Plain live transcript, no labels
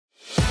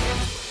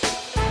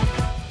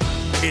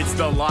It's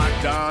the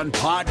Locked On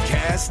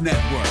Podcast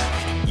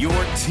Network, your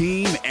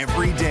team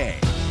every day.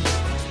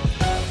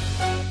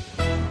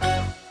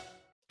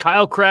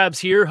 Kyle Krabs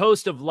here,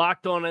 host of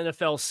Locked On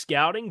NFL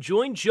Scouting.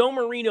 Join Joe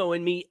Marino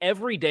and me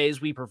every day as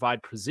we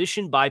provide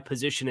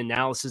position-by-position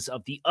analysis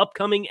of the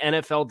upcoming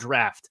NFL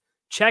Draft.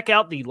 Check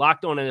out the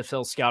Locked On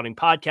NFL Scouting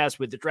podcast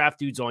with the Draft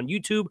Dudes on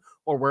YouTube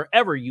or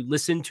wherever you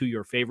listen to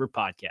your favorite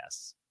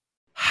podcasts.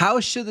 How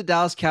should the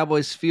Dallas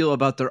Cowboys feel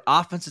about their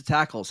offensive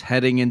tackles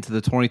heading into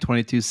the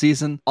 2022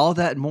 season? All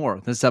that and more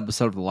in this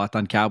episode of the Locked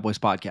On Cowboys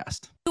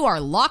podcast. You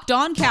are Locked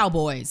On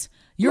Cowboys,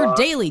 your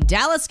daily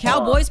Dallas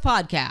Cowboys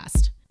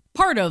podcast.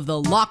 Part of the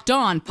Locked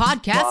On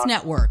Podcast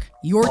Network,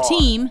 your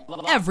team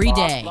every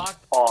day.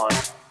 Locked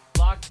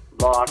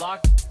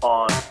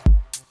on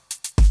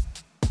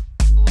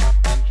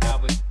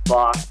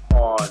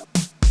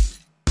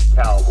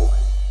Cowboys.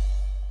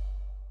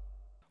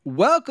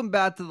 Welcome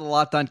back to the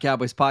Locked On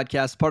Cowboys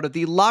podcast, part of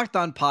the Locked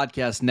On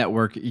Podcast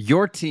Network,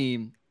 your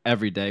team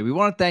every day. We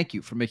want to thank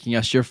you for making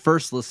us your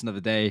first listen of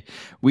the day.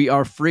 We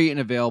are free and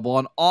available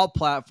on all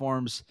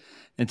platforms.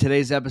 And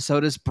today's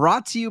episode is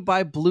brought to you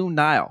by Blue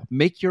Nile.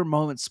 Make your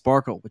moment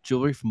sparkle with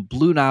jewelry from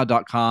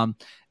BlueNile.com.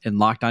 And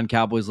Locked On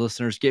Cowboys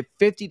listeners get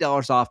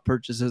 $50 off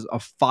purchases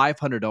of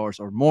 $500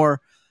 or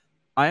more.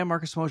 I am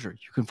Marcus Mosher.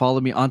 You can follow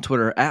me on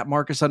Twitter at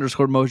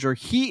Marcus_Mosher.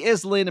 He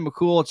is Landon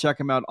McCool. Check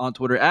him out on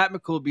Twitter at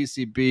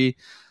McCoolBCB.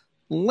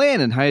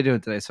 Landon, how you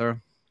doing today,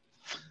 sir?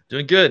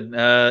 Doing good.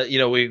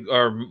 We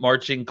are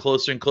marching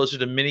closer and closer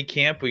to mini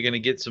camp. We're going to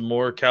get some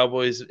more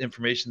Cowboys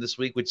information this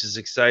week, which is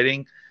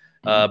exciting.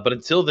 But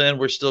until then,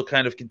 we're still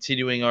kind of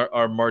continuing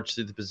our march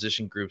through the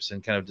position groups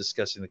and kind of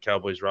discussing the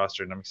Cowboys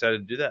roster, and I'm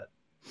excited to do that.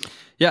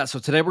 Yeah, so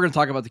today we're going to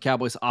talk about the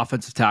Cowboys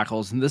offensive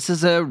tackles, and this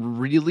is a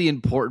really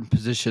important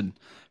position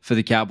for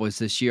the Cowboys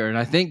this year. And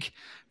I think,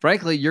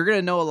 frankly, you're going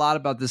to know a lot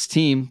about this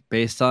team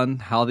based on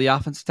how the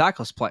offensive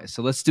tackles play.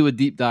 So let's do a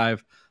deep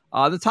dive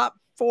on the top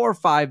 4 or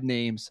 5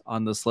 names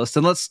on this list.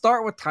 And let's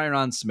start with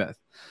Tyron Smith.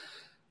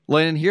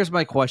 Landon, here's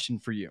my question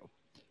for you.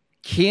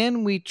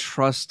 Can we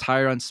trust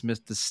Tyron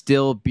Smith to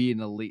still be an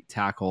elite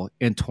tackle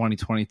in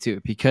 2022?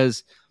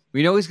 Because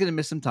we know he's going to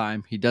miss some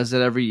time. He does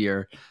that every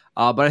year.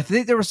 But I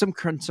think there were some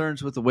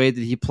concerns with the way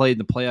that he played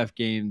in the playoff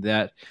game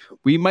that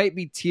we might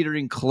be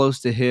teetering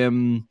close to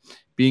him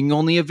being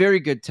only a very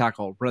good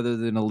tackle rather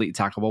than an elite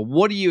tackle. But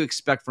what do you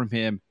expect from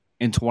him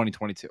in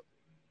 2022?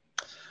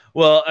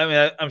 Well, I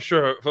mean, I'm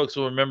sure folks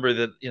will remember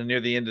that near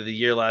the end of the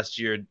year last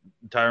year,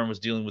 Tyron was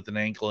dealing with an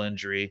ankle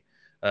injury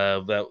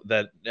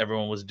that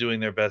everyone was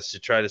doing their best to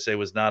try to say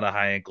was not a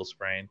high ankle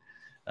sprain.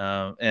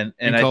 And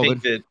I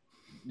think that,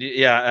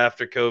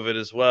 after COVID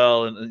as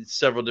well and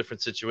several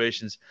different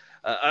situations.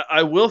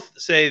 I will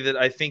say that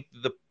I think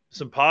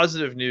some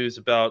positive news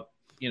about,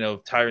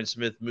 Tyron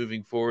Smith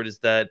moving forward is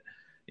that,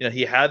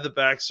 he had the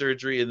back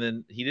surgery and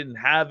then he didn't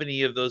have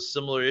any of those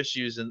similar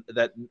issues and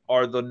that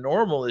are the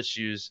normal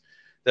issues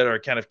that are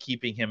kind of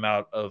keeping him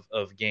out of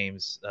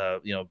games,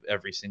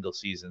 every single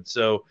season.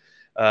 So,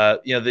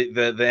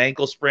 the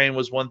ankle sprain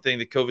was one thing.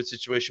 The COVID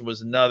situation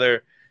was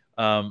another.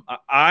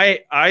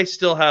 I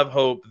still have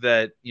hope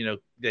that,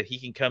 that he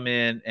can come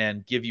in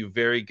and give you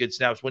very good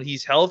snaps. When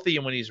he's healthy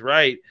and when he's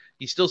right,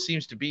 he still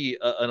seems to be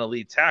an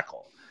elite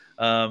tackle.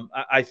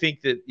 I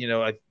think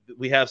that,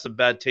 we have some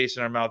bad taste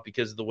in our mouth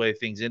because of the way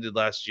things ended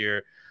last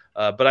year.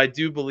 But I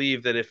do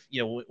believe that if,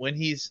 when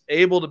he's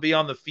able to be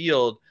on the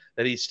field,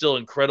 that he's still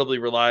incredibly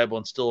reliable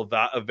and still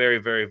a very,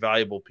 very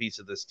valuable piece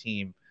of this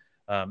team.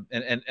 And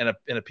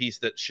a piece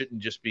that shouldn't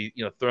just be,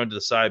 thrown to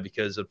the side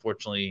because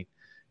unfortunately,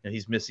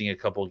 he's missing a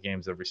couple of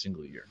games every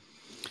single year.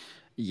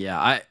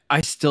 Yeah,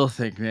 I still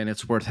think, man,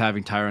 it's worth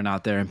having Tyron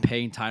out there and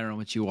paying Tyron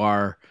what you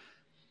are,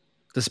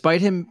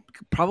 despite him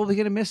probably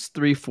going to miss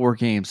 3-4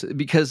 games,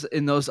 because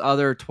in those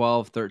other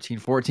 12, 13,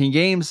 14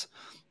 games,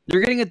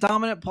 you're getting a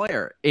dominant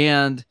player.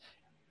 And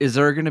is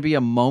there going to be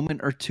a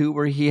moment or two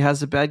where he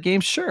has a bad game?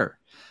 Sure.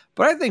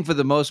 But I think for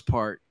the most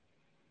part,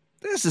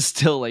 this is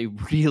still a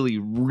really,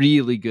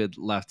 really good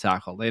left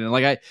tackle.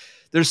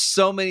 There's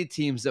so many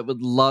teams that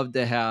would love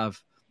to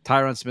have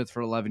Tyron Smith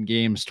for 11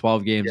 games,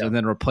 12 games, and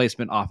then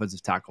replacement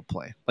offensive tackle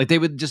play. They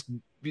would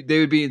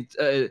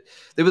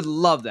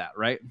love that,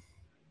 right?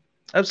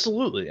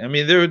 Absolutely. I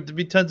mean, there would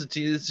be tons of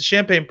teams. It's the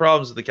champagne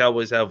problems that the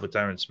Cowboys have with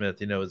Tyron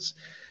Smith. It's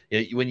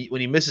when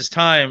he misses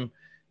time,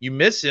 you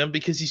miss him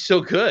because he's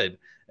so good.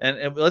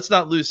 And let's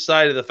not lose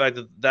sight of the fact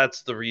that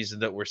that's the reason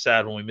that we're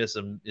sad when we miss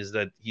him is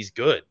that he's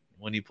good.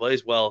 When he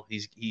plays well,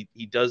 he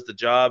does the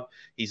job.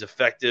 He's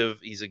effective.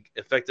 He's an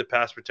effective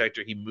pass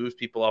protector. He moves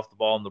people off the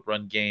ball in the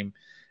run game.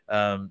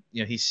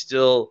 He's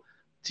still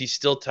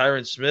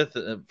Tyron Smith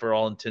for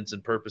all intents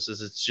and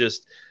purposes. It's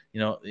just,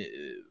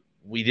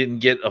 we didn't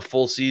get a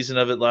full season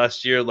of it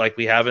last year like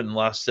we haven't in the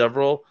last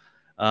several.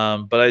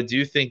 But I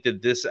do think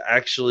that this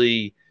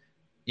actually,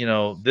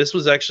 this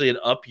was actually an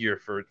up year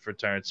for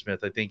Tyron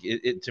Smith. I think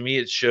to me,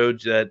 it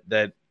showed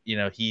that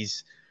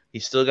he's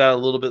still got a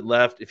little bit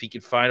left. If he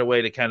could find a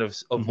way to kind of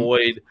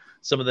avoid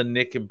some of the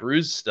nick and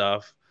bruise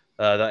stuff,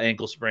 the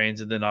ankle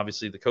sprains, and then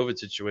obviously the COVID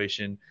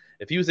situation.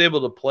 If he was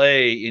able to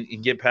play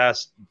and get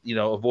past,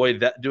 avoid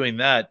that, doing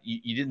that,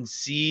 you didn't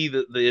see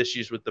the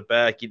issues with the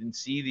back. You didn't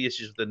see the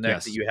issues with the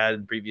neck that you had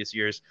in previous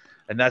years.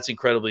 And that's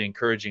incredibly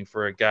encouraging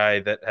for a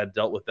guy that had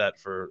dealt with that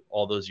for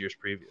all those years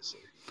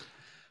previously.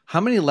 How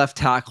many left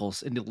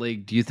tackles in the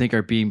league do you think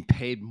are being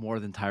paid more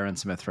than Tyron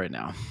Smith right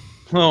now?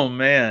 Oh,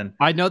 man.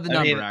 I know the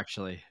number,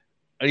 actually.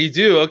 You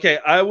do? Okay.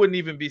 I wouldn't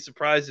even be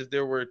surprised if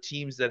there were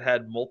teams that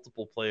had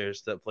multiple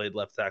players that played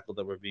left tackle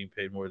that were being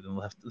paid more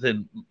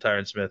than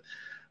Tyron Smith.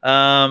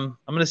 I'm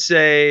going to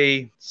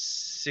say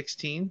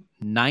 16.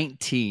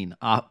 19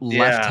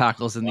 left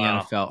tackles in the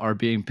NFL are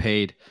being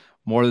paid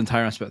more than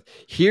Tyron Smith.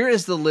 Here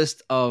is the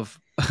list of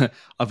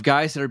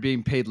guys that are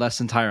being paid less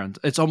than Tyron.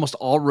 It's almost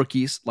all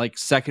rookies, like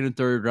second and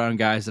third round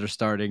guys that are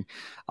starting,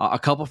 a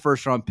couple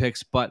first round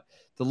picks, but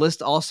the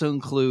list also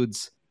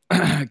includes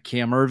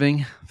Cam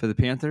Irving for the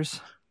Panthers.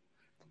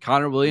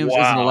 Connor Williams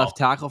isn't a left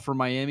tackle for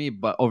Miami,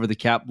 but over the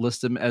cap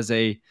list him as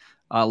a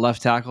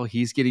left tackle.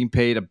 He's getting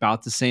paid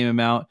about the same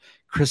amount.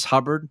 Chris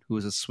Hubbard, who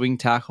is a swing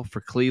tackle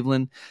for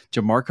Cleveland.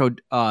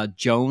 Jamarco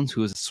Jones,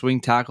 who is a swing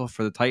tackle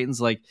for the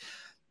Titans. Like,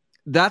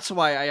 that's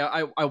why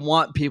I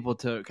want people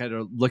to kind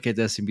of look at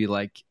this and be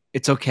like,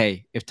 it's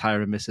okay if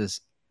Tyron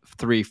misses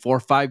 3, 4,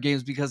 5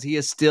 games, because he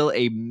is still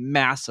a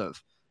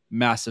massive,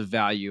 massive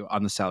value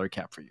on the salary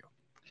cap for you.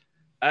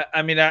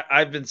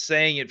 I've been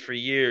saying it for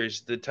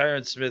years. The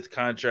Tyron Smith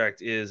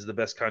contract is the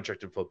best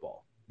contract in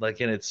football. And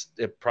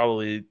it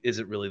probably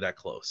isn't really that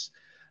close.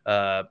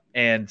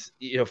 And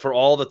for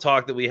all the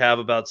talk that we have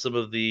about some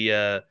of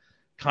the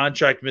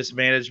contract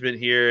mismanagement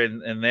here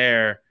and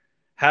there,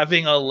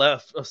 having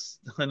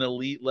an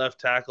elite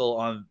left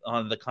tackle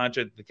on the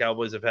contract that the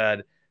Cowboys have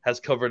had has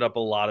covered up a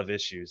lot of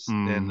issues,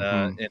 and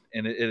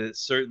it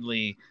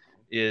certainly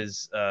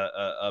is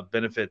a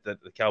benefit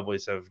that the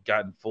Cowboys have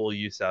gotten full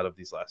use out of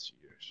these last few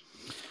years.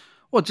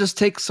 Well, just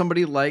take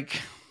somebody like,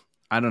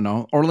 I don't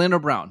know, Orlando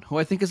Brown, who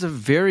I think is a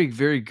very,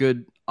 very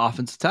good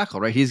offensive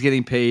tackle, right? He's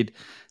getting paid,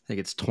 I think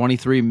it's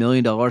 $23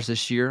 million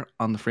this year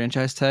on the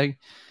franchise tag.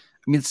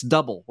 I mean, it's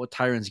double what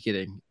Tyron's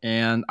getting.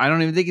 And I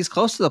don't even think he's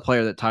close to the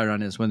player that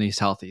Tyron is when he's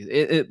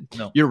healthy.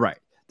 No. You're right.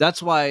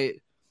 That's why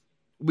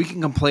we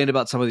can complain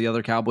about some of the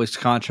other Cowboys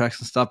contracts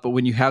and stuff, but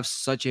when you have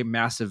such a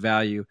massive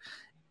value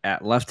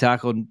at left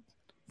tackle, and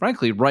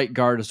frankly, right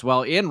guard as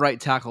well, and right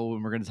tackle,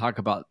 when we're going to talk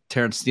about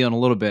Terrence Steele in a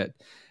little bit,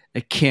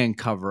 it can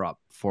cover up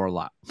for a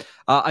lot.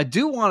 I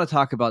do want to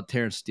talk about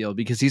Terrence Steele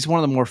because he's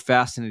one of the more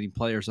fascinating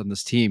players on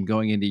this team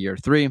going into year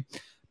 3.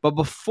 But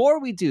before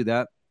we do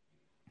that,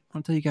 I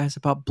want to tell you guys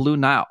about Blue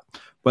Nile.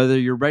 Whether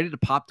you're ready to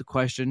pop the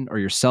question or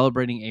you're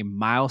celebrating a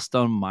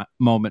milestone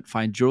moment,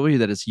 find jewelry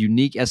that is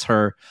unique as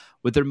her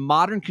with their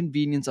modern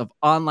convenience of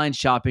online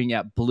shopping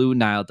at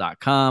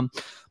BlueNile.com.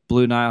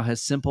 Blue Nile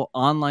has simple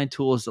online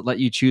tools that let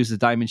you choose the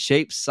diamond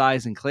shape,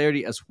 size, and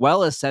clarity, as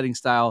well as setting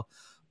style.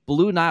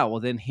 Blue Nile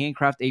will then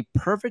handcraft a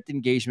perfect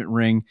engagement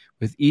ring,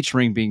 with each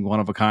ring being one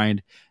of a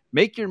kind.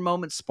 Make your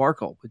moment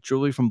sparkle with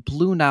jewelry from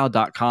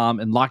BlueNile.com,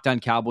 and Locked On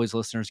Cowboys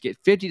listeners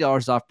get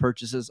 $50 off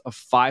purchases of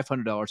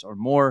 $500 or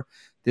more.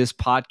 This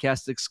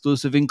podcast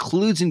exclusive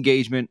includes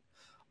engagement.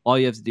 All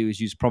you have to do is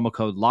use promo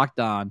code Locked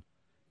On.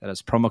 That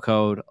is promo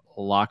code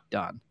Locked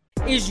On.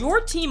 Is your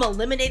team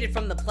eliminated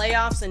from the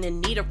playoffs and in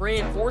need of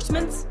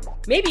reinforcements?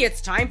 Maybe it's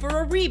time for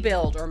a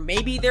rebuild, or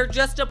maybe they're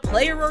just a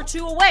player or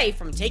two away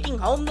from taking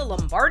home the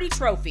Lombardi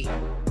Trophy.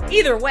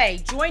 Either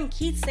way, join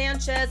Keith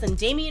Sanchez and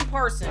Damian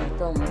Parson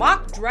for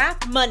Mock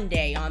Draft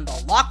Monday on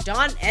the Locked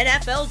On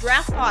NFL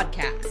Draft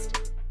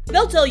Podcast.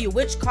 They'll tell you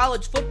which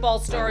college football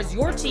stars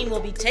your team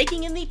will be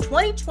taking in the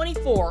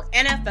 2024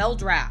 NFL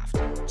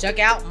Draft. Check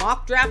out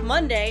Mock Draft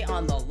Monday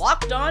on the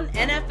Locked On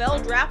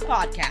NFL Draft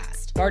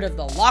Podcast, part of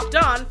the Locked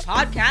On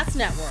Podcast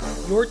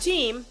Network, your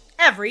team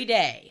every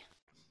day.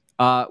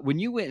 When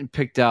you went and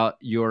picked out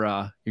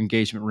your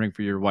engagement ring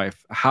for your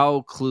wife,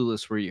 how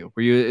clueless were you?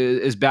 Were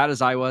you as bad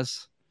as I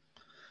was?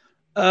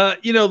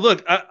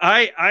 Look,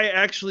 I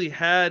actually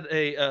had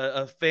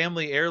a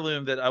family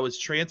heirloom that I was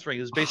transferring.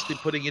 It was basically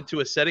putting into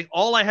a setting.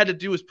 All I had to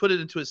do was put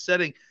it into a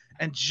setting,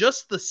 and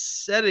just the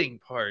setting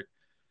part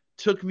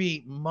took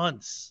me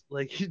months.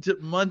 Like, it took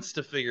months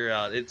to figure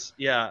out.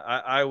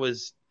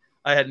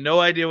 I had no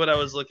idea what I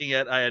was looking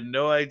at. I had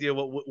no idea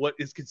what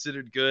is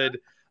considered good.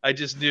 I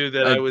just knew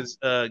that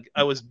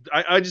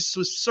I just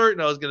was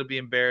certain I was going to be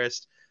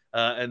embarrassed.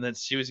 And then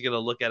she was going to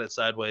look at it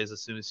sideways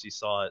as soon as she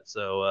saw it.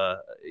 So,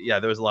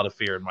 there was a lot of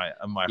fear in my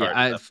heart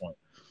at that point.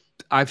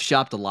 I've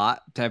shopped a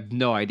lot. I have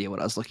no idea what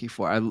I was looking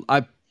for.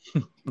 I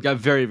got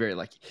very, very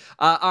lucky.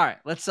 All right,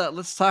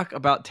 let's talk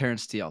about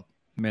Terrence Steele.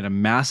 Made a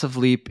massive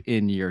leap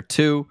in year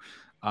 2.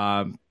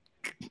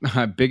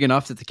 Big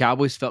enough that the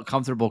Cowboys felt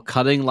comfortable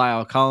cutting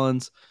Lyle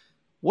Collins.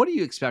 What do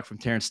you expect from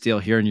Terrence Steele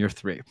here in year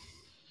 3?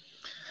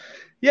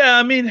 Yeah,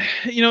 I mean,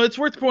 it's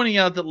worth pointing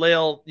out that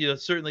Lael,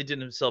 certainly did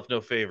himself no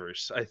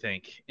favors. I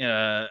think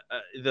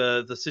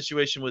the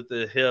situation with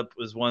the hip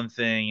was one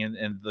thing,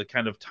 and the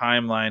kind of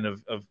timeline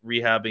of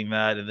rehabbing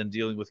that and then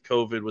dealing with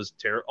COVID was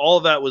terrible. All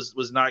of that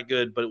was not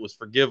good, but it was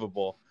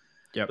forgivable.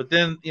 Yep. But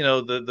then,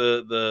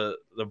 the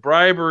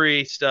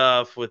bribery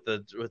stuff with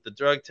the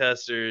drug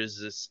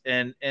testers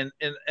and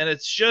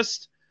it's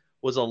just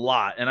was a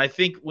lot. And I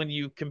think when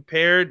you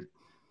compared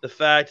the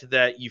fact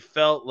that you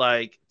felt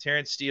like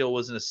Terrence Steele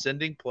was an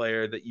ascending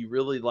player that you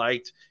really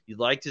liked, you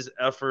liked his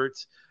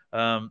efforts.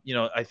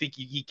 I think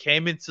he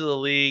came into the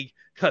league,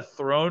 got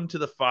thrown to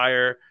the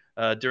fire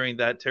during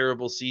that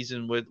terrible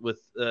season with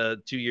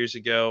 2 years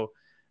ago,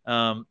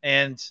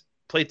 and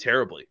played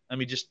terribly. I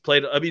mean, just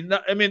played.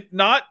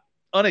 Not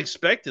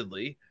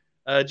unexpectedly,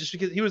 just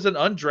because he was an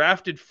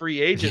undrafted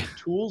free agent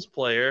tools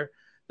player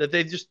that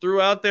they just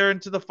threw out there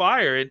into the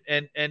fire,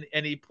 and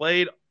he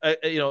played,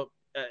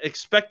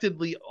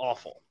 expectedly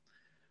awful.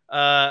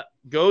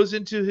 Goes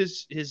into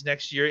his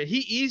next year. He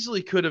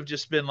easily could have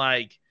just been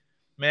like,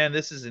 man,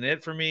 this isn't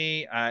it for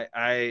me.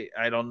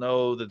 I don't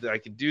know that I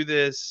can do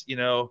this,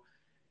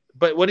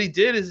 But what he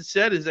did is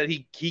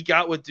that he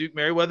got with Duke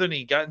Merriweather and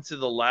he got into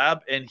the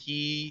lab and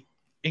he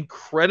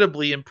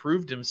incredibly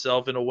improved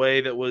himself in a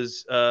way that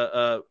was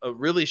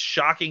really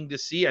shocking to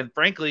see. And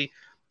frankly,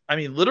 I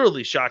mean,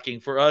 literally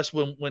shocking for us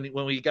when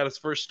we got his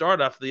first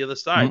start off the other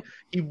side. Mm-hmm.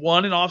 He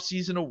won an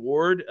offseason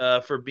award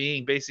for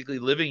being basically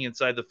living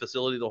inside the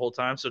facility the whole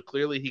time. So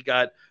clearly he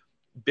got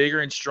bigger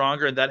and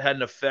stronger, and that had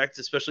an effect,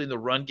 especially in the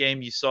run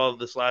game. You saw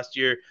this last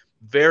year,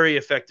 very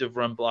effective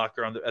run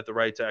blocker at the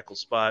right tackle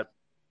spot.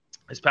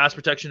 His pass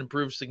protection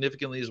improved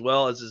significantly as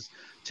well as his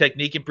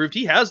technique improved.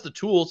 He has the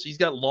tools. He's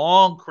got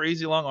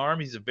crazy long arm.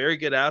 He's a very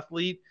good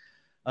athlete.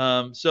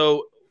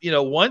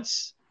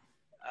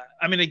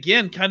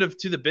 Again, kind of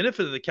to the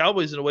benefit of the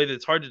Cowboys in a way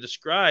that's hard to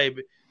describe,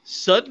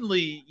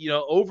 suddenly,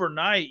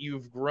 overnight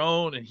you've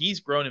grown and he's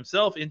grown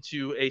himself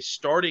into a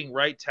starting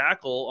right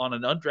tackle on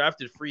an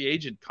undrafted free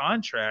agent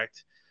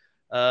contract.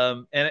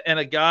 And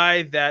a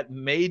guy that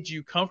made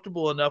you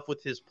comfortable enough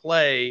with his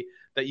play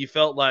that you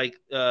felt like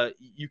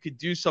you could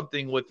do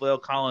something with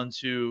La'el Collins,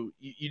 who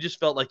you just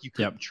felt like you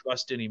couldn't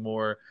trust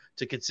anymore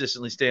to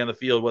consistently stay on the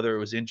field, whether it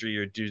was injury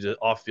or due to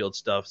off-field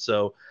stuff.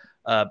 So,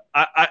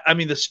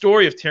 the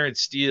story of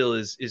Terrence Steele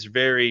is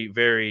very,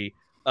 very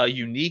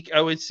unique,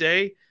 I would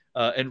say,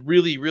 and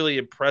really, really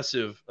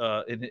impressive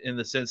in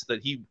the sense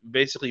that he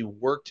basically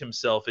worked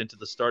himself into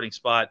the starting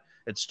spot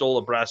and stole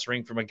a brass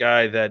ring from a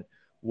guy that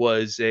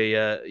was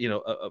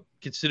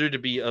considered to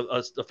be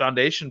a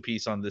foundation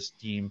piece on this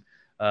team.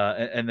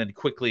 And then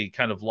quickly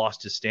kind of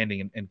lost his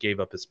standing and gave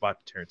up his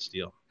spot to Terrence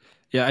Steele.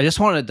 Yeah, I just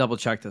wanted to double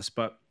check this,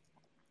 but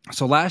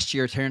so last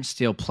year Terrence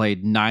Steele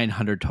played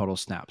 900 total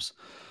snaps.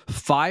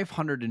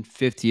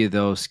 550 of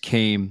those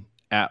came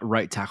at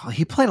right tackle.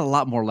 He played a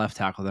lot more left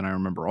tackle than I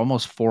remember,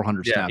 almost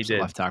 400 snaps at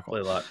left tackle.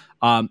 Played a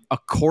lot.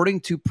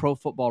 According to Pro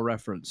Football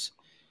Reference,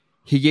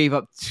 he gave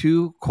up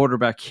 2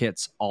 quarterback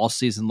hits all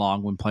season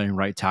long when playing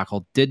right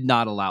tackle, did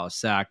not allow a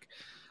sack.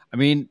 I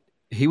mean,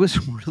 he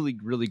was really,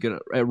 really good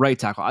at right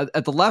tackle.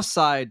 At the left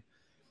side,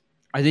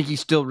 I think he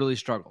still really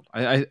struggled.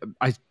 I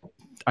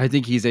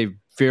think he's a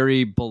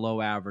very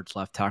below average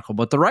left tackle.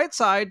 But the right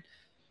side,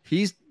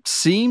 he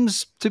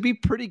seems to be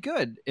pretty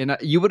good. And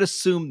you would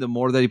assume the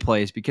more that he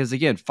plays, because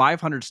again,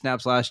 500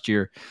 snaps last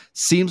year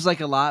seems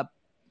like a lot,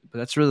 but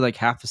that's really like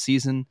half a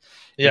season.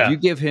 Yeah. If you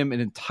give him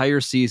an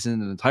entire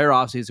season, an entire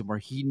offseason where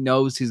he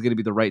knows he's going to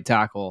be the right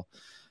tackle,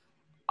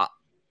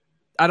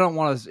 I don't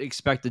want to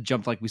expect a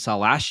jump like we saw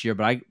last year,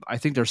 but I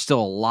think there's still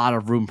a lot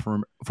of room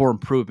for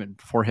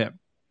improvement for him.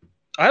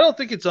 I don't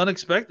think it's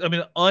unexpected. I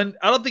mean, I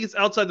don't think it's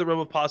outside the realm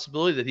of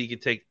possibility that he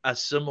could take a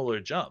similar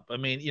jump. I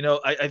mean,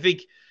 I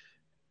think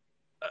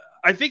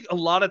a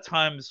lot of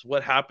times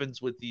what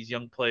happens with these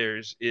young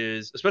players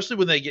is, especially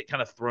when they get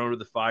kind of thrown to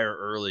the fire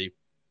early,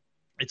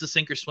 it's a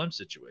sink or swim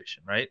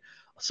situation, right?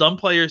 Some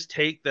players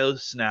take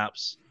those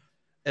snaps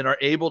and are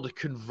able to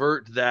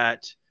convert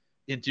that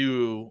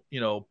into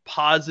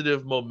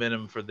positive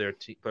momentum for their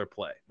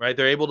play, right?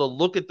 They're able to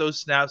look at those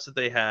snaps that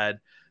they had.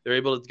 They're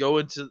able to go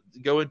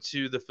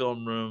into the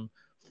film room,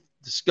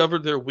 discover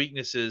their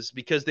weaknesses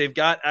because they've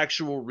got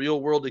actual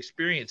real world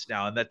experience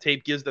now, and that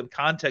tape gives them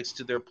context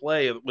to their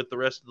play with the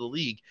rest of the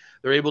league.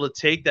 They're able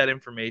to take that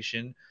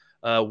information,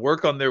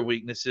 work on their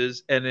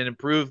weaknesses, and then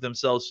improve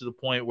themselves to the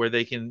point where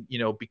they can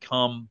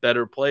become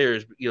better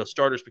players.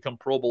 Starters become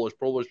Pro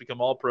Bowlers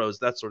become All Pros,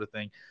 that sort of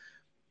thing.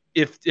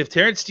 If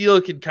Terrence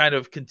Steele can kind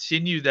of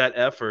continue that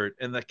effort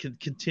and that can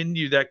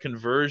continue that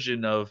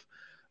conversion of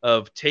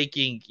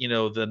taking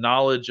the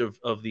knowledge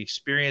of the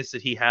experience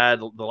that he had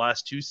the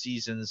last 2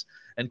 seasons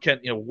and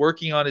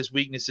working on his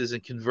weaknesses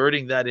and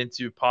converting that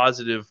into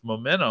positive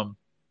momentum,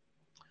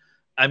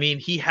 I mean,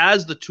 he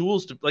has the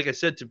tools to, like I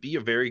said, to be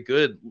a very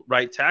good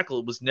right tackle.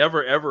 It was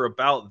never ever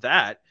about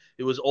that.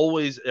 It was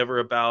always ever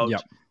about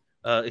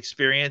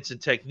experience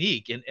and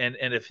technique. And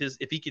if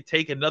he could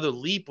take another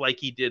leap like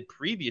he did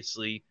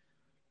previously,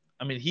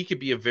 I mean, he could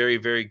be a very,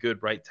 very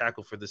good right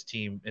tackle for this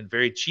team and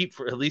very cheap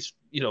for at least,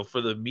 for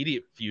the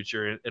immediate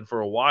future and for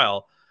a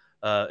while,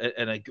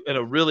 and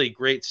a really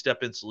great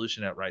step-in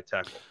solution at right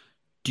tackle.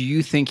 Do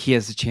you think he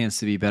has a chance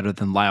to be better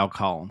than La'el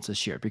Collins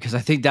this year? Because I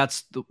think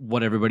that's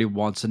what everybody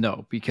wants to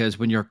know. Because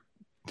when you're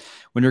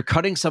when you're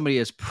cutting somebody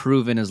as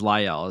proven as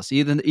Lyle,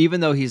 even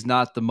though he's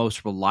not the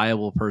most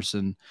reliable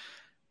person,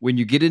 when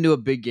you get into a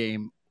big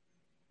game,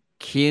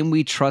 can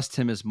we trust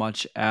him as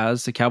much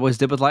as the Cowboys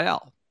did with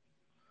Lyle?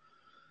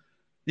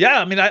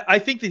 Yeah, I mean, I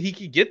think that he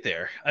could get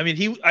there. I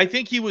mean, I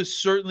think he was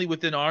certainly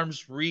within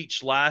arm's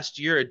reach last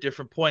year at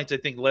different points. I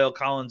think La'el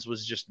Collins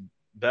was just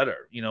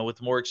better,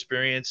 with more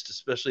experience,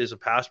 especially as a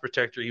pass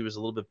protector. He was a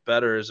little bit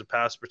better as a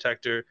pass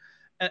protector.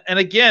 And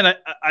again,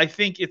 I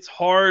think it's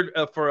hard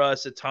for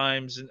us at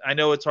times, and I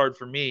know it's hard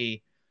for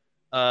me.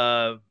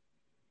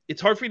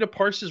 It's hard for me to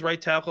parse his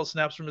right tackle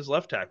snaps from his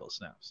left tackle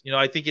snaps.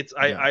 I think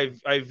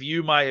I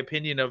view my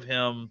opinion of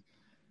him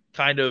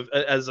kind of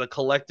as a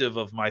collective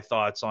of my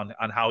thoughts on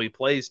how he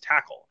plays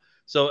tackle.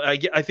 So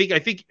I think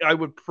I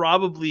would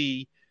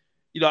probably,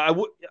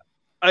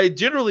 I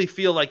generally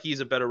feel like he's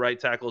a better right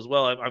tackle as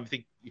well. I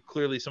think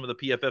clearly some of the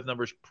PFF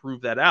numbers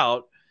prove that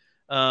out.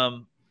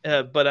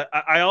 But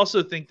I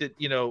also think that,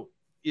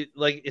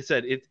 like I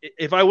said,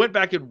 if I went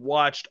back and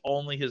watched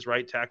only his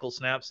right tackle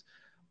snaps,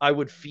 I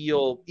would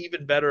feel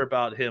even better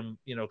about him,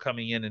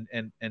 coming in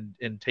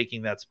and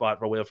taking that spot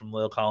away from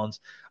La'el Collins.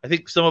 I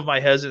think some of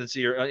my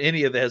hesitancy or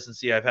any of the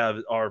hesitancy I've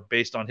had are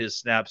based on his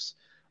snaps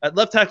at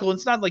left tackle.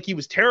 It's not like he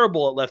was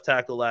terrible at left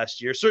tackle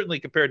last year. Certainly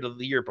compared to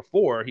the year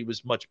before, he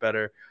was much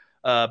better.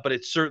 But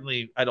it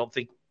certainly, I don't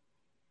think,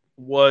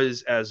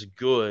 was as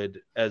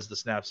good as the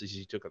snaps as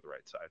he took at the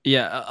right side.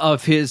 Yeah,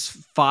 of his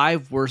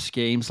 5 worst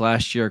games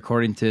last year,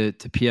 according to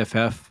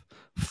PFF,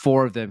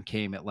 4 of them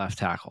came at left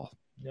tackle.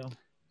 Yeah.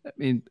 I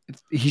mean,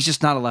 he's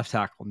just not a left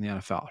tackle in the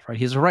NFL, right?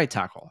 He's a right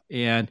tackle.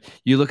 And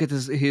you look at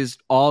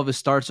all of his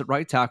starts at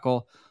right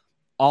tackle,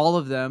 all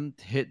of them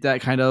hit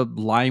that kind of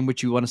line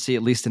which you want to see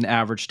at least an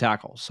average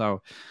tackle.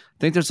 So I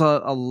think there's a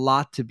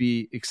lot to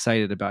be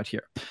excited about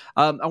here.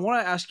 I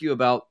want to ask you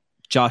about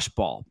Josh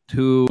Ball,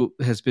 who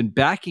has been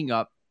backing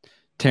up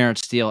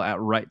Terrence Steele at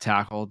right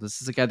tackle.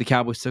 This is a guy the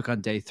Cowboys took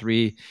on day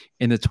 3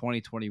 in the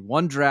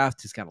 2021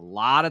 draft. He's got a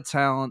lot of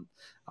talent.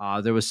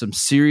 There was some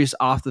serious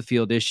off the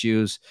field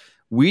issues.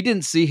 We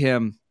didn't see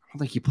him. I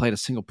don't think he played a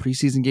single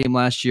preseason game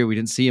last year. We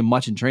didn't see him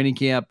much in training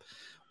camp.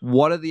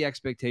 What are the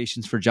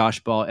expectations for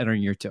Josh Ball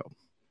entering year 2?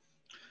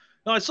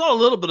 No, I saw a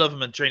little bit of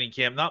him in training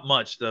camp. Not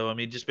much, though. I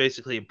mean, just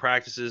basically in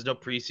practices, no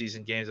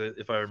preseason games,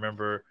 if I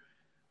remember.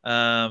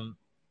 I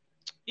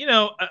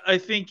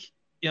think,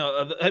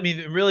 I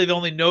mean, really the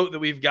only note that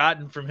we've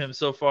gotten from him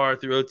so far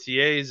through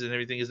OTAs and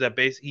everything is that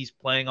he's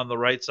playing on the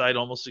right side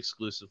almost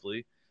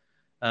exclusively.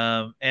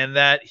 And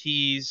that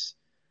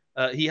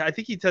I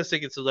think he tests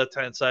against the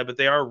left-hand side, but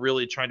they are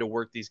really trying to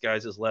work these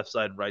guys as left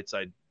side and right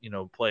side,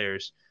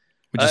 players.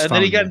 And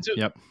then he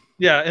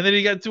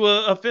got into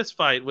a fist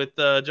fight with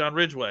John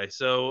Ridgeway.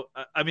 So,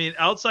 I mean,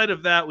 outside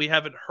of that, we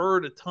haven't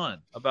heard a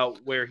ton about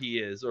where he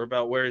is or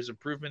about where his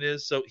improvement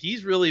is. So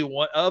he's really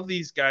one of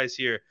these guys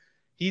here.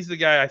 He's the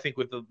guy I think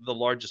with the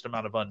largest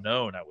amount of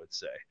unknown, I would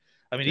say.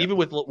 I mean, even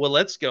with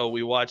Let's Go,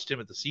 we watched him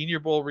at the Senior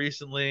Bowl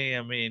recently.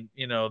 I mean,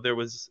 there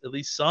was at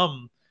least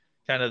some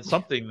kind of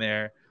something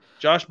there.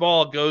 Josh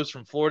Ball goes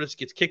from Florida,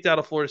 gets kicked out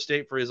of Florida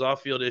State for his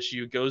off-field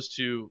issue, goes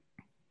to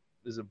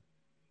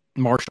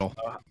Marshall.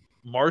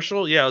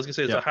 Marshall, yeah, I was gonna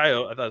say it's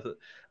Ohio. I thought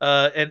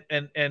that,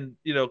 and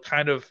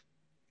kind of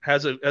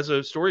has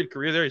a storied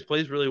career there. He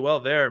plays really well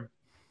there,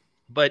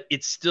 but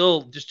it's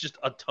still just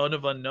a ton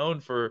of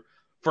unknown for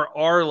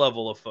our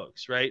level of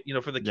folks, right?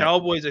 For the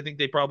Cowboys, I think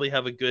they probably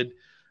have a good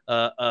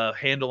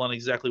handle on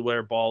exactly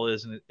where Ball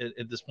is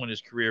at this point in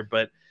his career,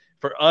 but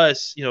for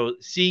us,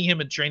 seeing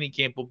him in training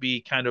camp will be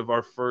kind of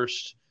our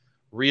first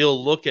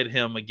real look at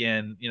him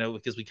again,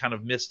 because we kind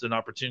of missed an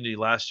opportunity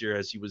last year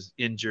as he was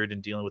injured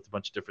and dealing with a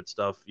bunch of different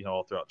stuff,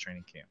 all throughout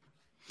training camp.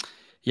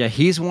 Yeah,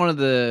 he's one of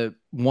the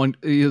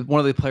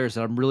players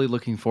that I'm really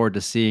looking forward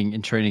to seeing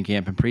in training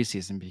camp and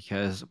preseason,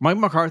 because Mike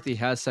McCarthy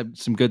has said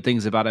some good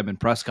things about him in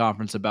press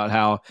conference about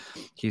how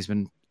he's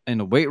been in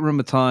the weight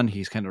room a ton.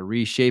 He's kind of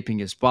reshaping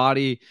his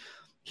body.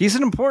 He's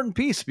an important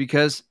piece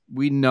because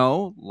we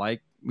know,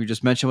 like we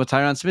just mentioned with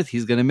Tyron Smith,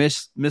 he's going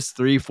to miss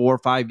 3, 4,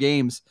 5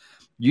 games.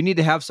 You need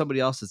to have somebody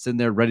else that's in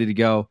there ready to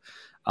go.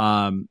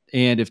 And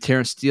if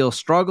Terrence Steele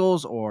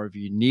struggles, or if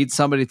you need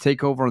somebody to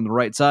take over on the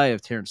right side,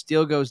 if Terrence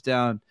Steele goes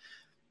down,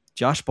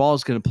 Josh Ball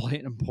is going to play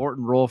an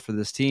important role for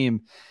this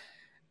team.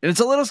 And it's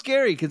a little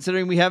scary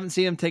considering we haven't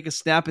seen him take a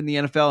snap in the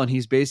NFL, and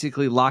he's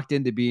basically locked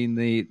into being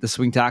the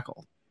swing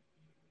tackle.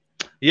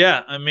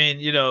 Yeah, I mean,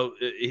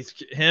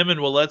 him and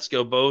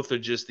Waletzko both are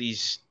just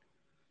these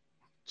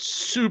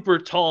super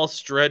tall,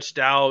 stretched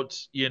out,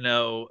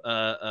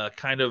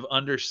 kind of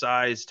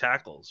undersized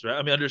tackles, right?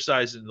 I mean,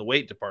 undersized in the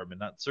weight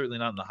department, certainly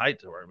not in the height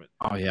department.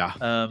 Oh yeah.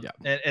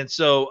 And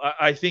so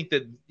I think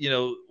that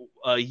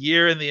a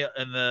year in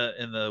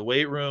the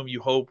weight room,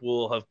 you hope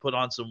will have put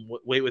on some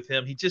weight with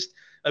him.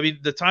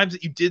 The times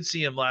that you did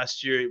see him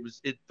last year,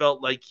 it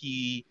felt like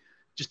he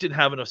just didn't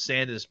have enough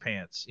sand in his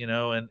pants,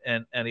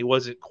 and he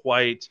wasn't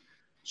quite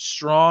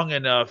strong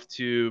enough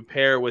to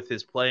pair with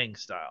his playing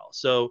style.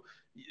 So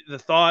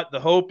the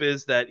hope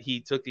is that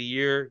he took a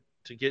year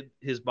to get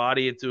his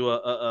body into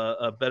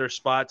a better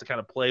spot to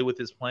kind of play with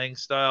his playing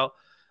style.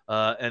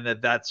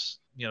 and that's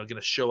going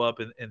to show up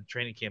in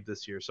training camp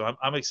this year. So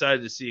I'm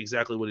excited to see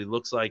exactly what he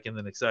looks like, and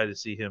then excited to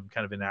see him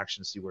kind of in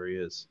action, see where he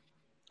is.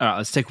 All right,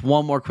 let's take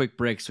one more quick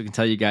break so we can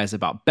tell you guys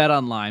about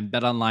BetOnline.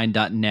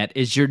 BetOnline.net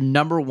is your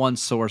number one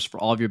source for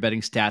all of your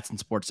betting stats and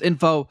sports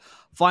info.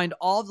 Find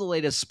all of the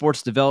latest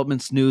sports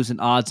developments, news, and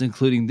odds,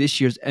 including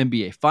this year's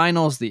NBA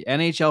Finals, the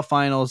NHL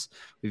Finals.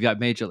 We've got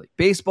Major League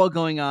Baseball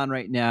going on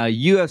right now,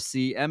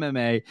 UFC,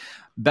 MMA.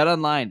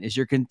 BetOnline is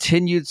your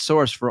continued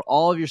source for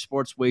all of your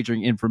sports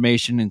wagering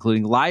information,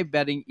 including live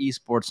betting,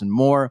 esports, and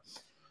more.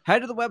 Head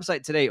to the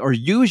website today or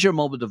use your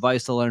mobile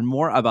device to learn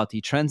more about the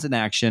trends in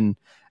action.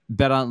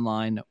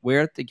 BetOnline,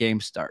 where the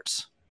game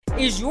starts.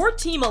 Is your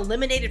team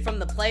eliminated from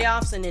the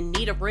playoffs and in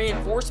need of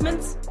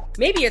reinforcements?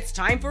 Maybe it's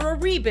time for a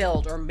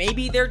rebuild, or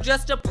maybe they're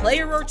just a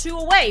player or two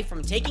away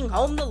from taking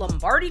home the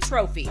Lombardi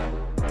Trophy.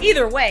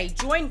 Either way,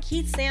 join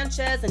Keith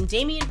Sanchez and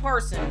Damian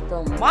Parson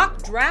for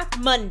Mock Draft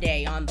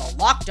Monday on the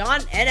Locked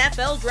On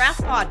NFL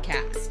Draft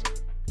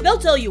Podcast. They'll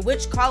tell you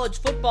which college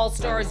football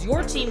stars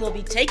your team will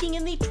be taking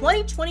in the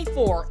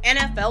 2024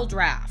 NFL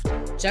Draft.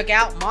 Check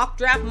out Mock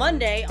Draft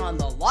Monday on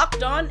the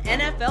Locked On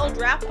NFL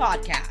Draft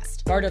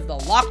Podcast, part of the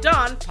Locked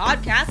On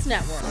Podcast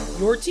Network,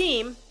 your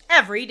team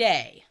every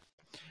day.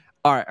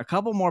 All right, a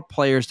couple more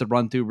players to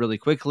run through really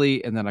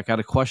quickly, and then I got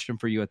a question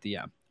for you at the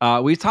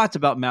end. We've talked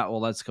about Matt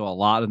Waletzko a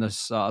lot in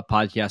this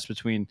podcast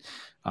between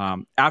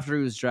after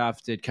he was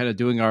drafted, kind of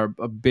doing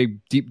a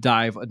big deep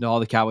dive into all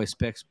the Cowboys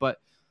picks, but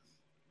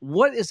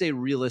what is a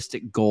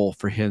realistic goal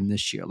for him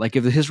this year? Like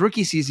if his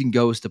rookie season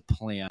goes to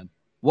plan,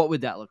 what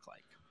would that look like?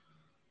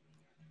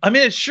 I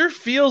mean, it sure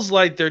feels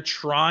like they're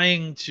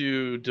trying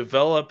to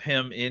develop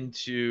him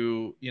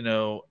into,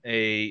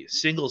 a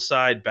single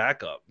side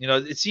backup.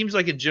 It seems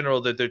like in general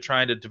that they're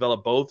trying to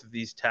develop both of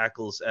these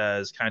tackles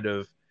as kind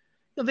of,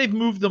 they've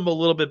moved them a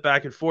little bit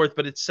back and forth,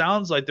 but it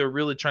sounds like they're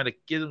really trying to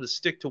get them to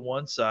stick to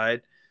one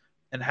side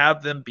and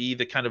have them be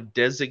the kind of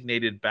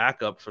designated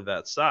backup for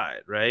that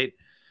side, right?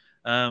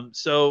 They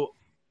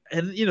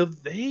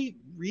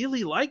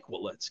really like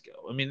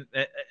Waletzko. I mean,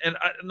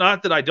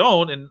 not that I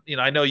don't, and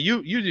I know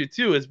you do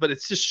too. But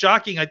it's just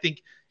shocking. I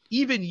think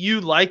even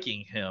you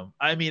liking him.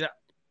 I mean,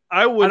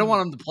 I don't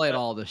want him to play at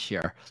all this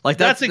year. Like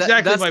that's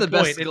exactly my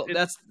point.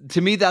 That's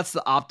to me, that's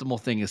the optimal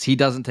thing is he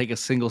doesn't take a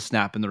single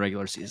snap in the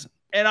regular season.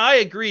 And I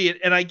agree.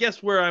 And I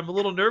guess where I'm a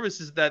little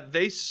nervous is that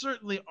they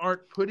certainly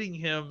aren't putting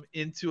him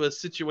into a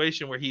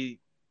situation where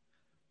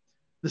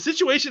the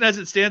situation as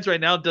it stands right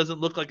now doesn't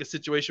look like a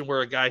situation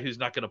where a guy who's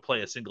not going to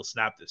play a single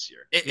snap this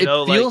year. It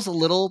feels a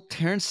little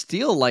Terrence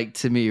Steele-like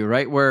to me,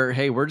 right? Where,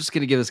 hey, we're just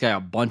going to give this guy a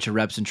bunch of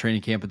reps in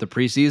training camp at the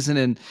preseason.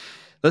 And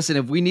listen,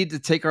 if we need to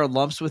take our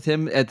lumps with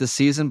him at the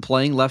season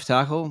playing left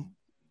tackle,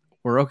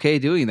 we're okay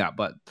doing that.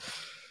 But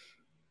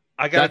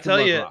I got to tell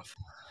you,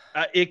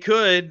 it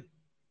could,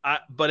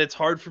 but it's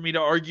hard for me to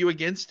argue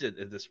against it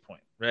at this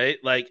point. Right.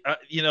 Like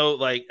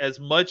as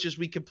much as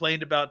we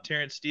complained about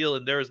Terrence Steele,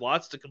 and there's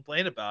lots to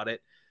complain about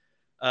it,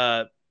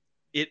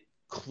 it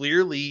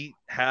clearly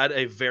had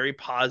a very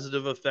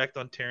positive effect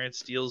on Terrence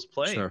Steele's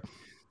playing. Sure.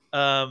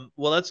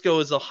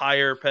 Waletzko is a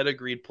higher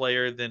pedigreed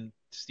player than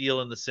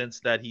Steele in the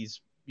sense that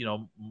he's,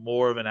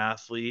 more of an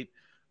athlete,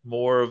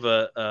 more of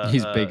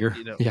he's bigger.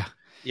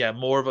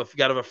 More of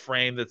a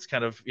frame that's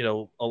kind of,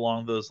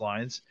 along those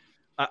lines.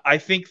 I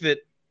think that,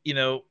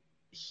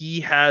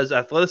 he has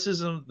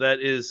athleticism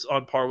that is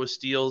on par with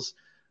Steele's,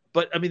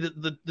 but I mean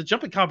the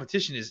jumping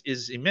competition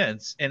is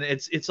immense, and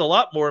it's a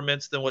lot more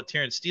immense than what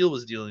Terrence Steele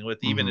was dealing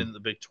with even in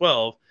the Big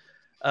 12.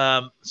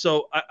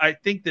 So I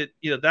think that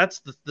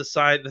that's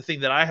the thing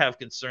that I have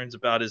concerns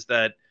about is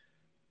that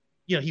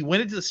he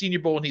went into the Senior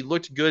Bowl and he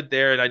looked good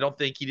there, and I don't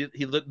think he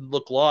didn't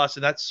look lost,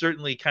 and that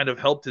certainly kind of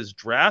helped his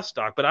draft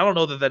stock. But I don't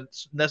know that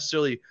that's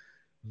necessarily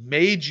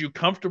made you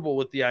comfortable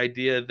with the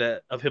idea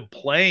that of him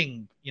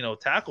playing,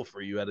 tackle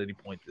for you at any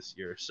point this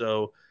year.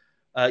 So,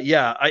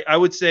 I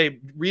would say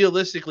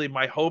realistically,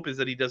 my hope is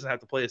that he doesn't have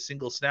to play a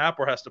single snap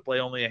or has to play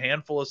only a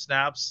handful of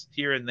snaps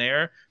here and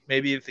there.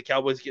 Maybe if the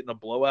Cowboys get in a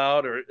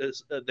blowout or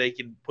they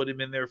can put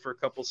him in there for a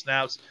couple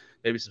snaps,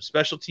 maybe some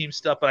special team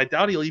stuff, but I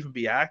doubt he'll even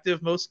be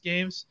active most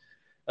games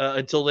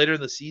until later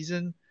in the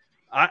season.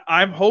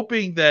 I'm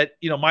hoping that,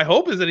 my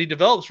hope is that he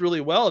develops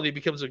really well and he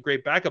becomes a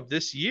great backup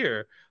this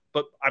year.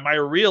 But my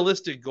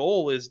realistic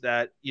goal is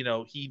that,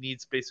 he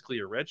needs basically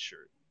a red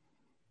shirt.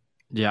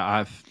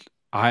 Yeah,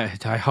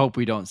 I hope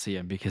we don't see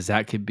him because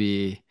that could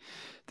be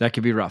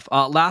rough.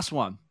 Last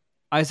one,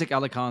 Isaac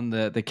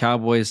Alarcon, the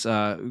Cowboys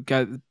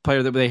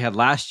player that they had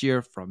last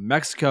year from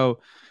Mexico.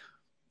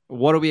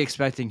 What are we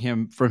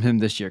expecting from him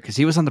this year? Because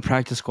he was on the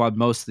practice squad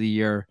most of the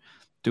year.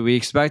 Do we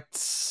expect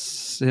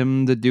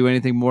him to do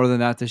anything more than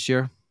that this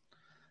year?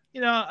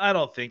 I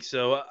don't think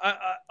so. I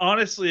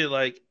honestly,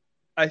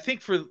 I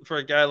think for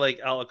a guy like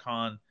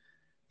Alarcon,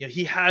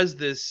 he has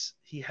this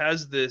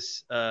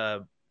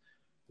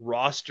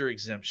roster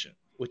exemption,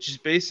 which is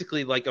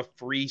basically like a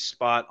free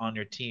spot on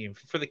your team.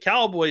 For the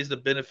Cowboys, the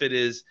benefit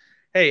is,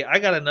 hey, I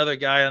got another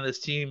guy on this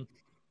team.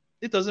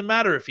 It doesn't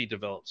matter if he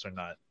develops or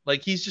not.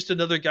 Like, he's just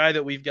another guy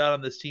that we've got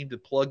on this team to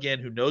plug in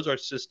who knows our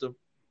system,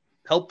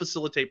 help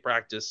facilitate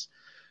practice,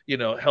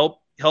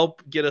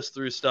 help get us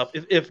through stuff.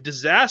 If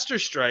disaster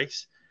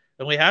strikes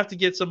and we have to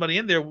get somebody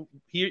in there,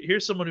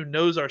 here's someone who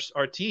knows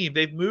our team.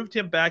 They've moved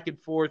him back and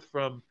forth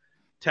from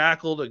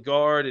tackle to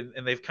guard,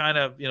 and they've kind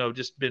of,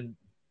 just been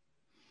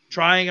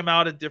trying him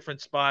out at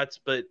different spots.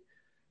 But,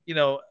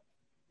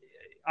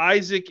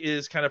 Isaac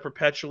is kind of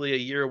perpetually a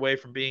year away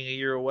from being a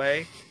year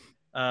away.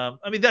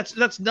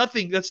 That's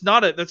nothing. That's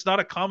not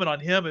a comment on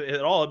him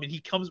at all. He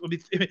comes.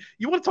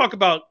 You want to talk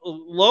about a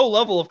low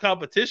level of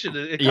competition,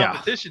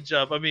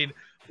 jump.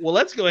 Well,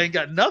 let's go ahead and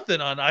got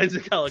nothing on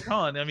Isaac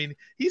Alarcon.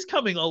 He's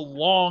coming a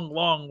long,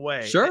 long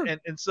way. Sure.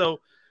 And so,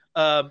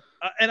 I'm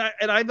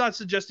not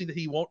suggesting that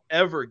he won't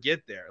ever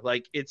get there.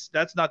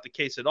 That's not the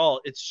case at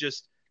all. It's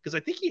just because I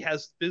think he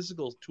has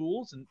physical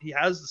tools and he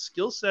has the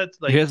skill sets.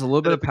 He has a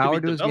little bit of power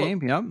to his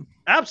game. Yep.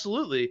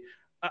 Absolutely.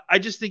 I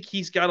just think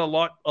he's got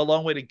a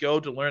long way to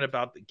go to learn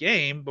about the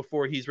game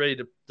before he's ready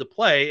to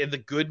play. And the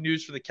good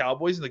news for the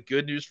Cowboys and the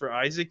good news for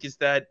Isaac is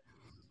that,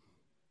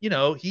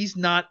 he's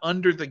not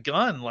under the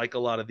gun like a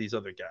lot of these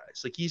other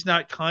guys. He's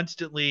not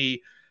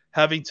constantly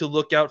having to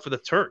look out for the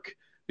Turk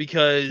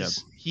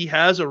because he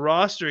has a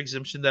roster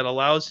exemption that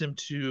allows him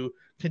to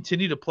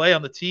continue to play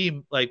on the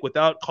team,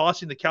 without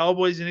costing the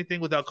Cowboys anything,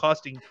 without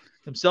costing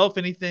himself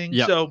anything.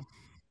 Yep. So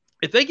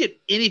if they get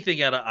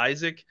anything out of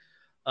Isaac,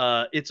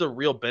 it's a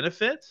real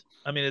benefit.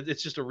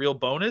 It's just a real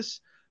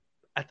bonus.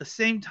 At the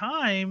same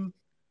time,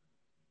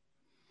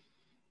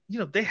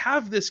 they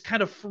have this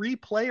kind of free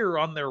player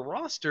on their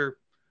roster.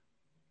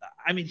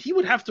 He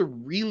would have to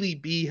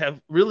really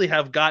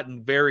have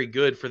gotten very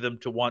good for them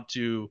to want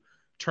to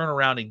turn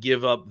around and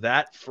give up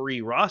that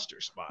free roster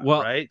spot.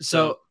 Well, right.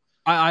 So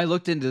I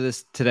looked into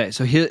this today.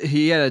 So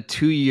he had a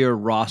 2-year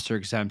roster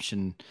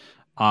exemption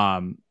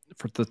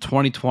for the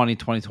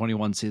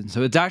 2020-2021 season.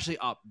 So it's actually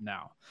up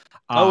now.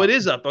 It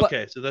is up.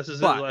 Okay, so this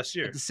is last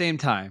year. At the same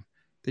time,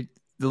 the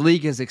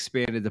league has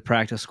expanded the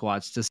practice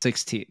squads to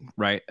 16,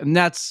 right? And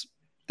that's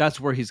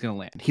where he's going to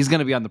land. He's going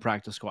to be on the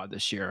practice squad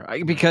this year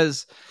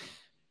because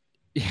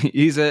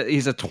he's a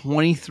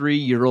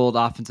 23-year-old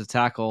offensive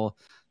tackle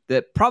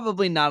that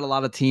probably not a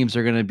lot of teams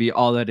are going to be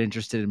all that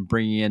interested in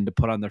bringing in to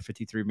put on their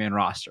 53-man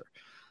roster.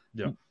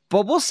 Yeah.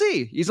 But we'll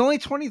see. He's only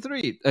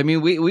 23.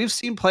 We've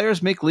seen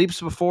players make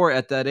leaps before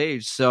at that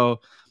age,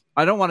 so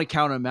I don't want to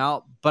count him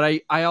out,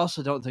 but I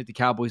also don't think the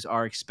Cowboys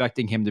are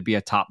expecting him to be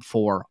a top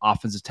 4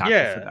 offensive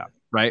tackle for them,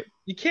 right?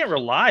 You can't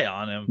rely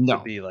on him to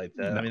be like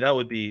that. No. That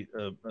would be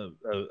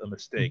a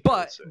mistake.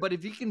 But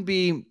if he can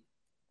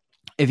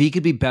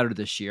be better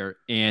this year,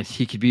 and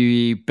he could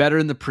be better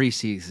in the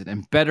preseason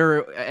and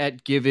better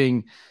at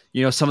giving,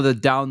 some of the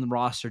down the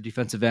roster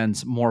defensive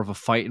ends more of a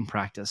fight in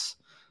practice,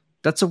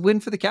 that's a win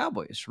for the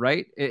Cowboys,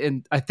 right?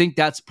 And I think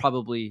that's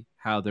probably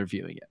how they're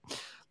viewing it.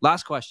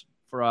 Last question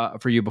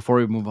for you before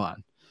we move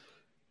on.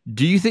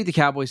 Do you think the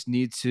Cowboys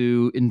need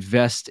to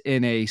invest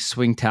in a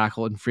swing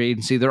tackle in free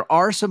agency? There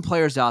are some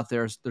players out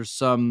there. There's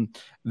some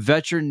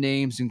veteran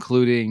names,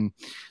 including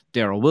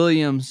Darrell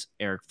Williams,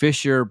 Eric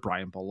Fisher,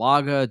 Brian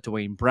Bulaga,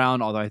 Dwayne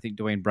Brown, although I think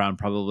Dwayne Brown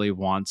probably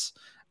wants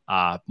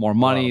more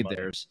money.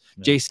 There's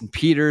Jason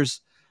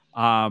Peters,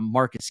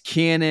 Marcus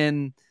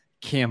Cannon,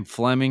 Cam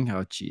Fleming.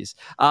 Oh, geez.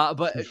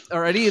 But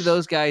are any of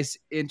those guys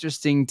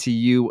interesting to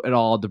you at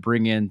all to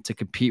bring in to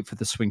compete for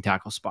the swing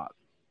tackle spot?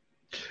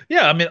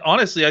 Yeah,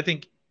 honestly, I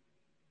think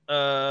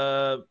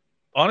I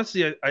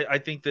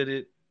think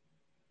that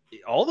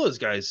all those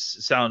guys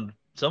sound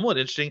somewhat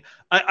interesting.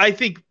 I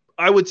think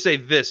I would say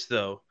this,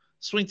 though.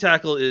 Swing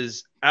tackle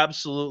is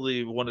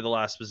absolutely one of the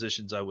last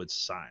positions I would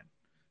sign.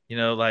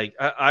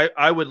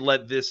 I would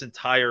let this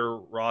entire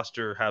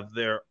roster have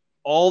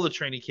all the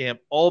training camp,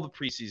 all the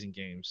preseason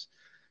games.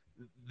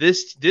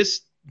 This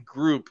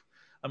group,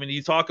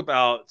 you talk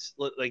about,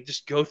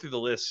 just go through the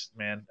list,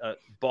 man.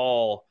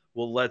 Ball,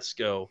 let's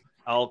go.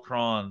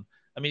 Alcron.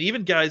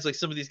 Even guys like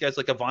some of these guys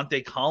like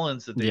Avante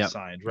Collins that they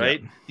signed,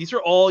 right? Yep. These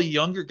are all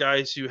younger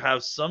guys who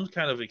have some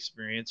kind of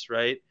experience,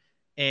 right?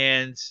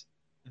 And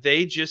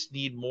they just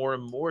need more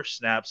and more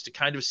snaps to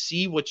kind of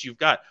see what you've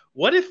got.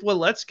 What if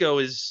Let's Go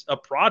is a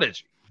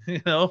prodigy,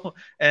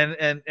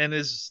 and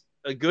is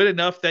good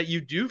enough that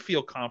you do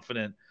feel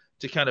confident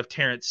to kind of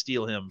Terrence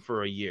Steele him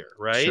for a year,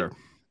 right? Sure.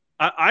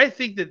 I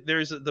think that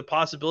there's the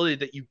possibility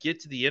that you get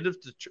to the end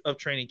of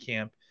training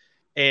camp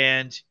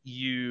and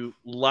you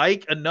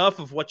like enough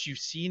of what you've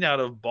seen out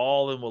of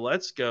Ball and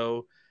Let's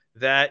Go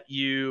that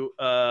you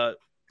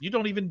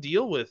don't even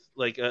deal with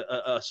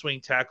a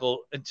swing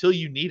tackle until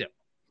you need him,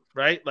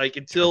 right?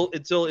 Until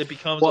it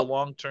becomes a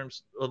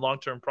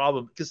long-term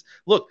problem. Because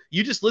look,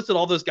 you just listed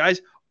all those guys.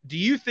 Do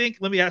you think?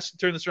 Let me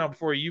turn this around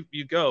before you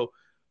go.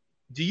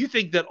 Do you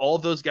think that all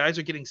those guys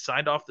are getting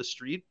signed off the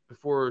street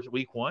before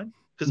week 1?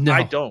 Because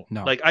I don't.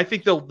 No. I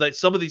think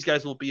some of these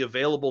guys will be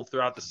available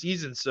throughout the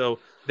season, so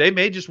they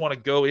may just want to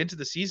go into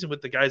the season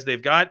with the guys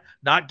they've got,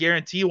 not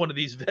guarantee one of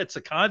these vets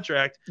a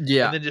contract, and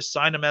then just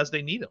sign them as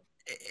they need them.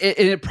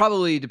 It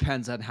probably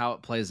depends on how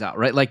it plays out,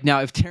 right?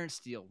 Now, if Terrence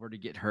Steele were to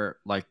get hurt,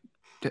 we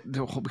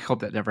hope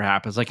that never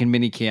happens. In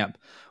minicamp,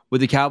 would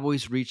the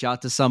Cowboys reach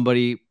out to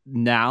somebody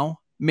now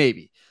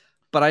Maybe.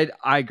 But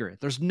I agree.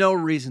 There's no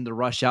reason to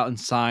rush out and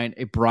sign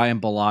a Brian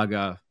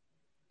Bulaga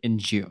in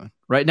June.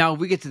 Right now, if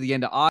we get to the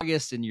end of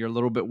August and you're a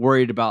little bit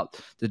worried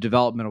about the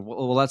development of,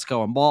 well, let's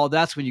go on ball,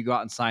 that's when you go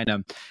out and sign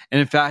him.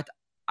 And in fact,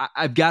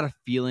 I've got a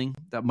feeling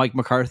that Mike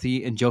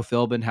McCarthy and Joe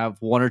Philbin have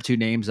one or two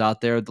names out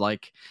there to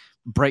like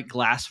break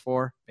glass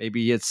for.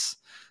 Maybe it's,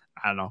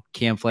 I don't know,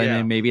 Cam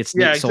Fleming. Maybe it's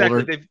Nick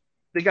Solder.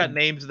 They got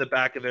names in the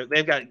back of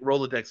they've got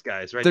Rolodex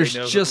guys, right? There's they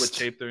know just, what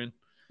shape they're in.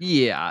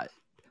 Yeah.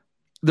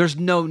 There's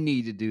no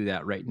need to do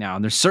that right now.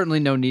 And there's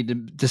certainly no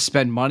need to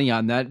spend money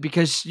on that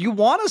because you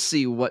want to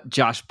see what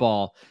Josh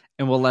Ball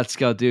and Let's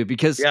Go do.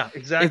 Because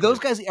exactly. If those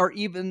guys are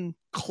even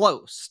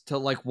close to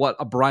like what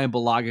a Brian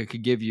Bulaga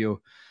could give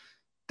you,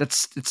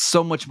 it's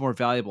so much more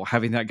valuable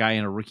having that guy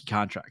in a rookie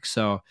contract.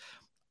 So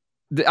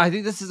I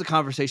think this is a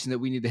conversation that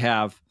we need to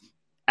have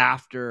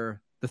after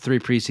the 3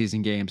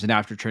 preseason games and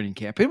after training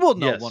camp. And we'll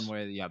know one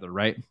way or the other,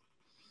 right?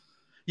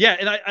 Yeah,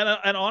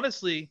 and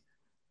honestly,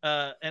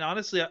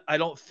 I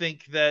don't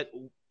think that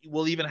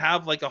we'll even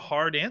have like a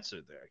hard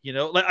answer there. You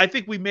know, like I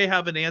think we may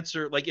have an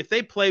answer. Like if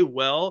they play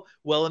well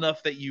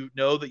enough that you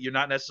know that you're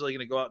not necessarily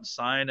going to go out and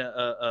sign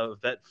a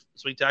vet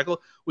swing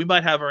tackle, we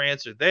might have our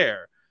answer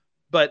there.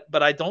 But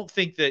I don't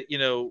think that, you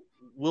know,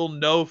 we'll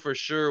know for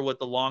sure what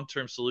the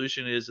long-term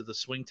solution is at the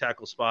swing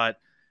tackle spot,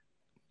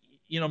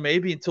 you know,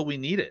 maybe until we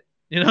need it,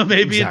 you know,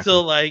 maybe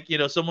until like, you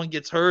know, someone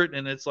gets hurt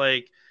and it's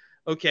like,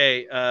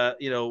 okay,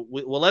 you know,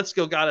 well, Let's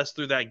Go got us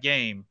through that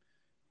game,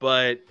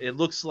 but it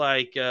looks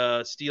like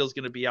Steele's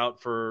going to be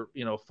out for,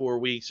 you know, 4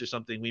 weeks or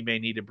something. We may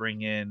need to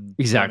bring in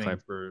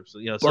for,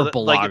 you know, or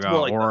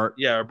Bulaga or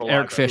Bulaga,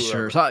 Eric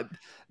Fisher. So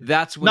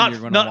that's when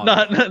you're going to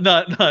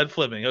want not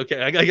Fleming.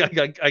 Okay, I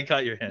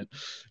got your hint.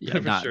 Yeah,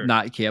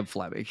 not Cam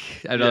Fleming.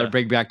 I'd rather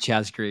bring back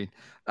Chaz Green,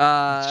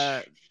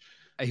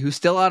 who's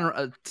still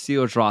on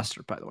Steelers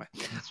roster, by the way.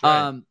 That's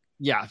right.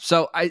 Yeah,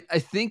 so I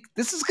think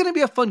this is going to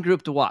be a fun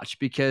group to watch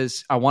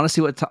because I want to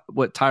see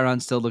what Tyron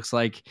still looks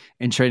like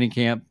in training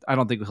camp. I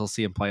don't think we'll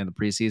see him play in the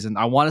preseason.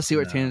 I want to see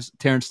what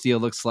Terrence Steele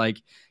looks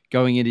like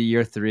going into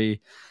year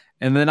 3.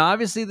 And then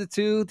obviously the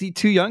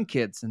two young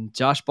kids and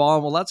Josh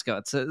Ball and Let's Go.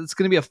 It's going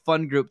to be a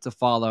fun group to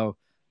follow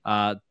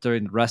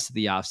during the rest of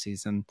the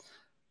offseason.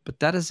 But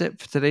that is it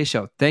for today's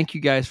show. Thank you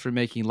guys for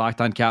making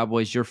Locked On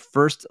Cowboys your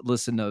first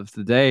listen of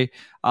the day.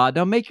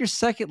 Now make your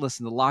second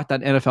listen to Locked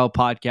On NFL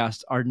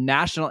podcast. Our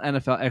national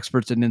NFL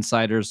experts and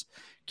insiders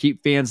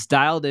keep fans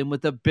dialed in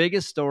with the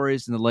biggest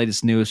stories and the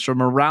latest news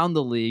from around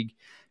the league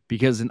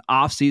because an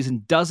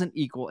offseason doesn't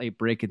equal a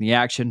break in the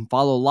action.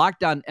 Follow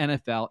Locked On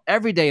NFL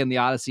every day in the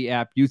Odyssey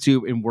app,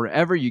 YouTube, and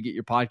wherever you get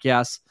your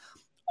podcasts.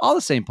 All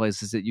the same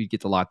places that you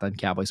get the Locked On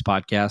Cowboys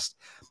podcast.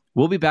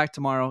 We'll be back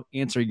tomorrow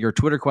answering your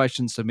Twitter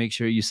questions, so make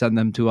sure you send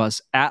them to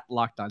us at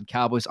Locked On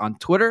Cowboys on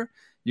Twitter.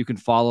 You can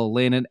follow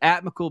Landon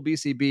at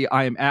McCoolBCB.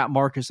 I am at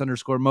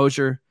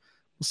Marcus_Mosher.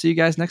 We'll see you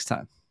guys next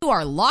time. You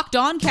are Locked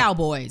On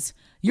Cowboys,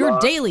 your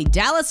daily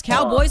Dallas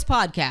Cowboys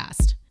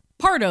podcast.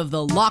 Part of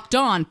the Locked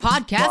On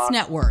Podcast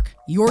Network,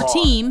 your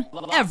team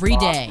every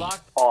day.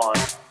 Locked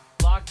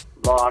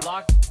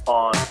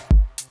on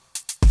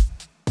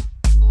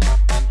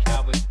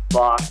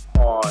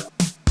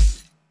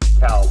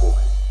Cowboys.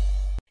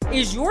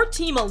 Is your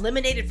team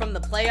eliminated from the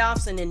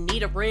playoffs and in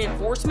need of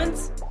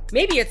reinforcements?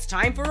 Maybe it's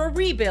time for a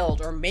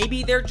rebuild, or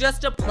maybe they're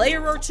just a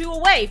player or two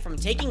away from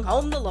taking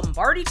home the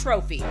Lombardi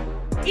Trophy.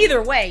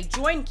 Either way,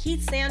 join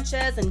Keith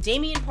Sanchez and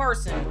Damian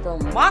Parson for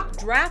Mock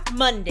Draft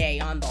Monday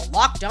on the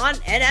Locked On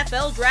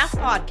NFL Draft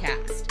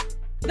Podcast.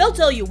 They'll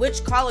tell you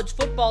which college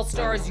football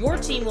stars your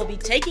team will be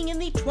taking in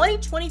the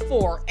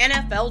 2024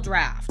 NFL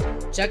Draft.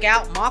 Check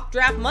out Mock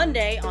Draft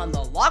Monday on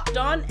the Locked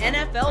On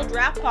NFL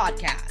Draft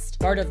Podcast,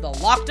 part of the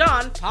Locked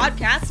On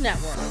Podcast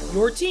Network,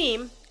 your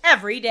team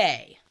every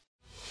day.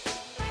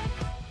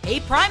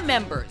 Hey, Prime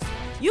members,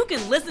 you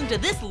can listen to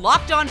this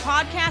Locked On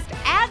podcast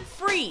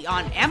ad-free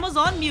on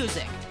Amazon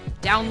Music.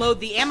 Download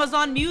the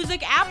Amazon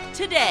Music app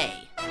today.